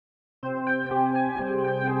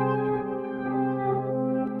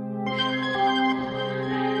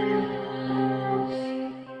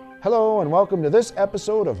and welcome to this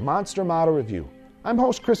episode of Monster Model Review. I'm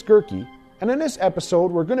host Chris Gierke, and in this episode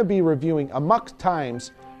we're going to be reviewing Amok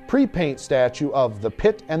Time's pre-paint statue of the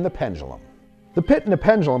Pit and the Pendulum. The Pit and the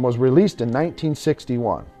Pendulum was released in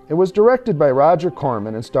 1961. It was directed by Roger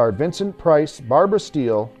Corman and starred Vincent Price, Barbara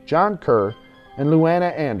Steele, John Kerr, and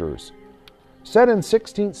Luana Andrews. Set in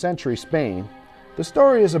 16th century Spain, the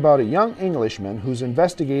story is about a young Englishman who's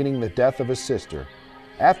investigating the death of his sister.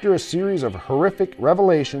 After a series of horrific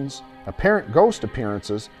revelations, apparent ghost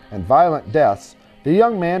appearances, and violent deaths, the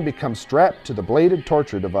young man becomes strapped to the bladed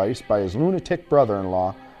torture device by his lunatic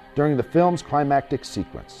brother-in-law during the film's climactic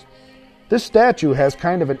sequence. This statue has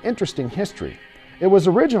kind of an interesting history. It was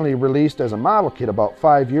originally released as a model kit about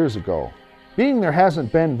 5 years ago. Being there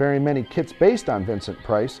hasn't been very many kits based on Vincent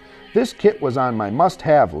Price, this kit was on my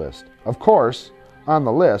must-have list. Of course, on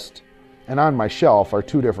the list and on my shelf are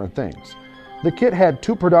two different things. The kit had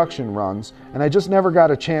 2 production runs, and I just never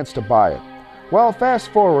got a chance to buy it. Well, fast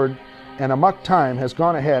forward, and Amok Time has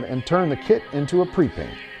gone ahead and turned the kit into a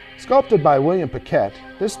pre-paint. Sculpted by William Paquet,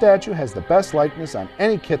 this statue has the best likeness on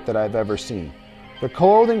any kit that I've ever seen. The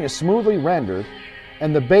clothing is smoothly rendered,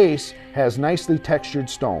 and the base has nicely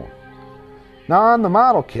textured stone. Now on the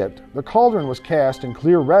model kit, the cauldron was cast in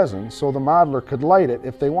clear resin so the modeler could light it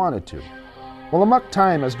if they wanted to. Well, Amok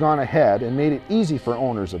Time has gone ahead and made it easy for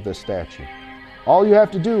owners of this statue. All you have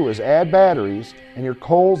to do is add batteries and your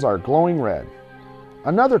coals are glowing red.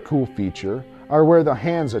 Another cool feature are where the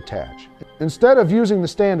hands attach. Instead of using the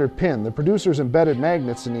standard pin, the producers embedded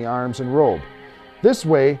magnets in the arms and robe. This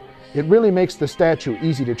way, it really makes the statue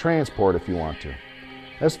easy to transport if you want to.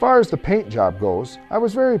 As far as the paint job goes, I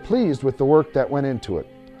was very pleased with the work that went into it.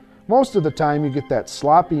 Most of the time you get that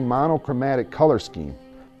sloppy monochromatic color scheme.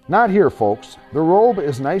 Not here, folks. The robe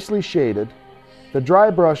is nicely shaded, the dry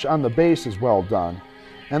brush on the base is well done,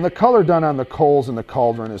 and the color done on the coals in the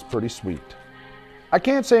cauldron is pretty sweet. I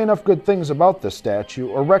can't say enough good things about this statue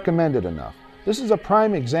or recommend it enough. This is a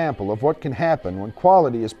prime example of what can happen when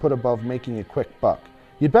quality is put above making a quick buck.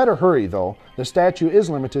 You'd better hurry though, the statue is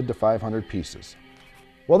limited to 500 pieces.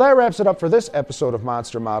 Well, that wraps it up for this episode of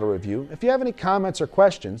Monster Model Review. If you have any comments or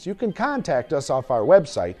questions, you can contact us off our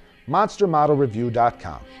website,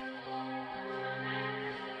 monstermodelreview.com.